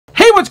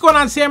going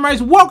on,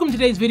 Samurais? Welcome to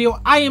today's video.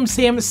 I am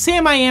Sam,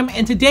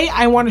 and today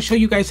I want to show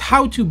you guys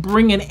how to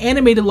bring an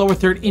animated lower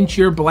third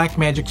into your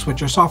BlackMagic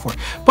switcher software.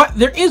 But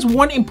there is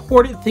one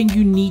important thing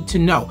you need to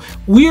know.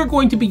 We are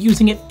going to be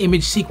using an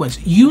image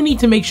sequence. You need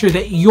to make sure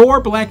that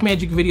your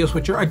BlackMagic video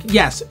switcher,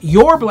 yes,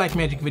 your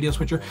BlackMagic video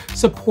switcher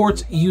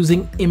supports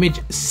using image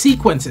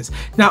sequences.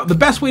 Now, the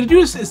best way to do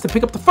this is to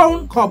pick up the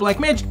phone, call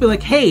BlackMagic, be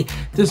like, hey,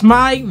 does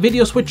my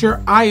video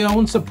switcher I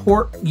own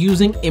support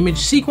using image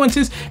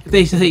sequences? If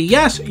they say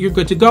yes, you're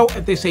good to go.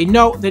 If they say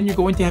no, then you're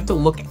going to have to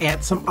look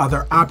at some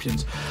other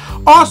options.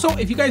 Also,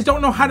 if you guys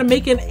don't know how to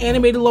make an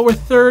animated lower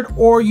third,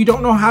 or you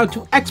don't know how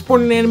to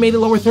export an animated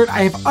lower third,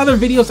 I have other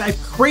videos I've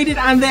created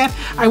on that.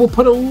 I will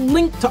put a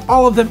link to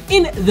all of them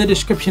in the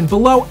description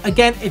below.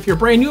 Again, if you're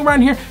brand new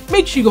around here,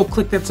 make sure you go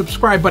click that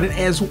subscribe button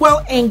as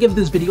well and give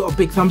this video a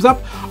big thumbs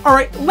up. All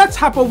right, let's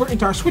hop over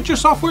into our switcher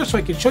software so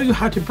I can show you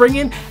how to bring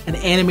in an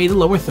animated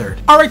lower third.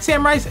 All right,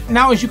 Samurais,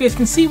 now as you guys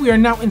can see, we are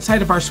now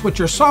inside of our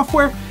switcher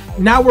software.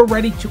 Now we're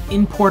ready to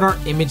import our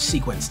image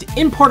sequence. To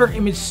import our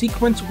image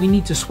sequence, we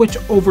need to switch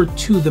over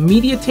to the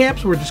media tab.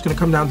 So we're just going to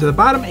come down to the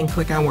bottom and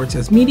click on where it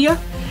says media.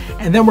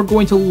 And then we're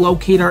going to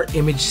locate our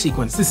image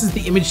sequence. This is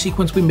the image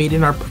sequence we made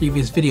in our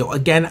previous video.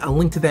 Again, a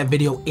link to that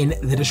video in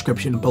the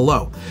description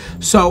below.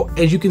 So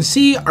as you can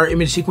see, our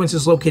image sequence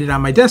is located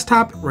on my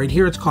desktop. Right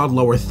here, it's called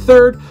lower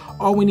third.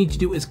 All we need to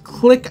do is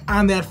click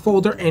on that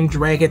folder and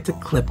drag it to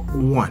clip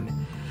 1.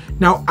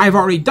 Now, I've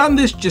already done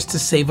this just to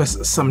save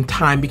us some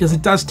time because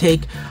it does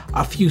take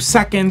a few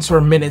seconds or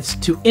minutes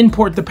to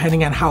import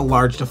depending on how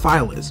large the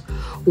file is.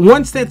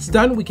 Once that's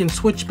done, we can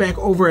switch back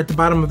over at the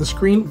bottom of the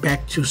screen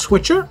back to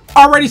switcher.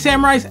 Alrighty,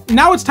 Samurais,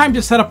 now it's time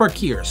to set up our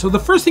keyer. So the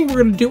first thing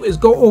we're going to do is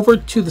go over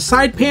to the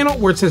side panel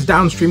where it says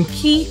downstream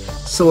key,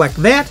 select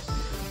that,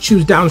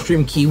 choose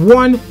downstream key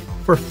 1.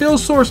 For fill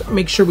source,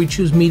 make sure we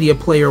choose media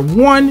player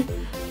 1.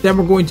 Then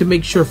we're going to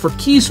make sure for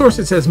key source,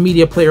 it says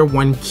media player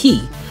 1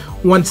 key.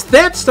 Once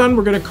that's done,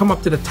 we're going to come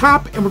up to the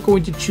top and we're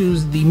going to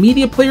choose the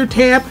media player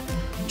tab,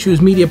 choose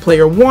media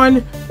player 1,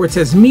 where it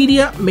says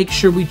media, make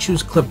sure we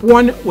choose clip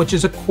 1, which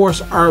is of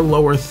course our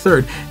lower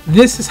third.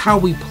 This is how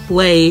we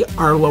play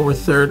our lower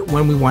third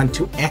when we want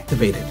to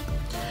activate it.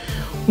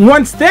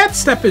 Once that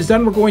step is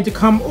done, we're going to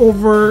come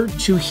over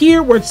to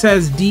here where it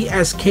says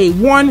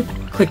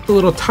DSK1, click the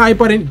little tie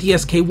button.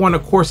 DSK1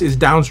 of course is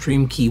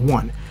downstream key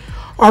 1.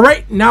 All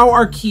right, now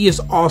our key is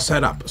all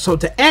set up. So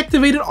to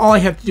activate it, all I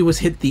have to do is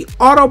hit the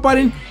auto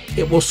button.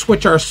 It will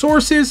switch our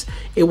sources.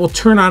 It will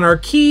turn on our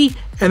key,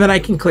 and then I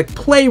can click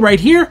play right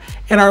here,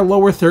 and our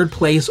lower third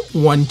plays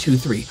 1, 2,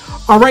 3.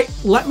 All right,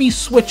 let me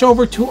switch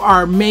over to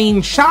our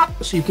main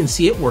shot so you can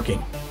see it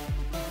working.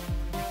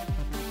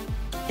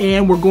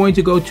 And we're going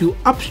to go to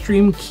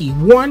upstream key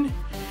 1.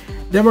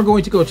 Then we're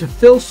going to go to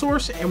fill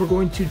source, and we're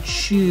going to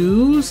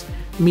choose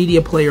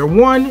media player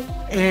 1.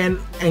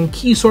 And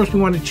key source, we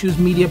want to choose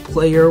media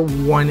player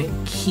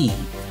 1 key.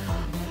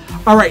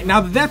 All right,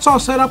 now that that's all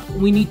set up,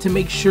 we need to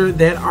make sure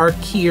that our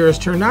keyer is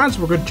turned on. So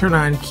we're going to turn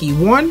on key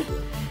 1,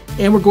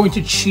 and we're going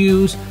to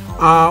choose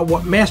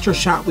what master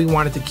shot we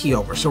wanted to key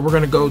over. So we're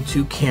going to go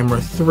to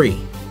camera 3.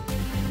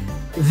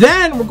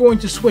 Then we're going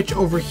to switch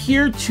over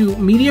here to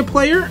media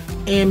player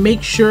and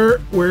make sure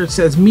where it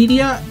says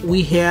media,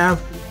 we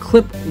have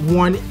clip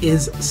 1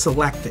 is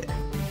selected.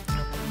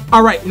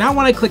 All right, now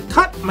when I click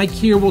cut, my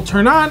keyer will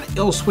turn on,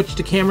 it'll switch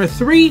to camera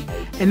 3,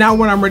 and now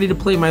when I'm ready to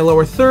play my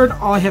lower third,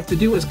 all I have to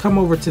do is come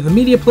over to the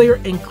media player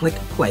and click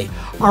play.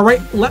 All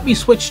right, let me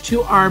switch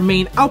to our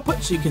main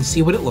output so you can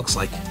see what it looks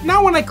like.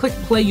 Now when I click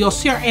play, you'll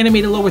see our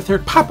animated lower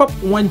third pop up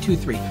 1, 2,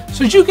 3.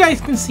 So as you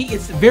guys can see,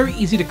 it's very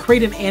easy to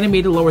create an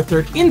animated lower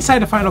third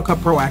inside of Final Cut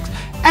Pro X,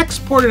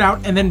 export it out,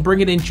 and then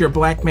bring it into your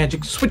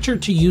BlackMagic switcher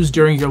to use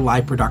during your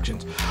live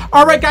productions.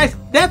 All right, guys,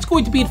 that's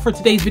going to be it for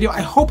today's video.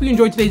 I hope you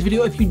enjoyed today's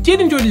video. If you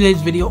did enjoy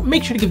today's video,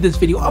 make sure to give this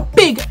video a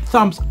big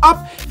thumbs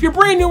up. If you're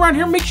brand new around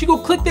here, make sure you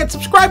go click that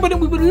subscribe button.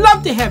 We would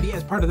love to have you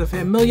as part of the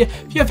family.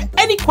 If you have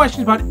any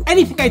questions about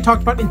anything I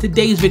talked about in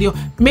today's video,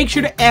 make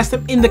sure to ask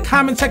them in the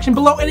comment section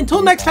below. And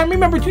until next time,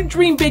 remember to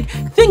dream big,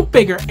 think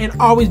bigger, and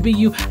always be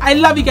you. I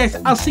love you guys.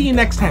 I'll see you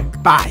next time.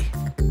 Bye.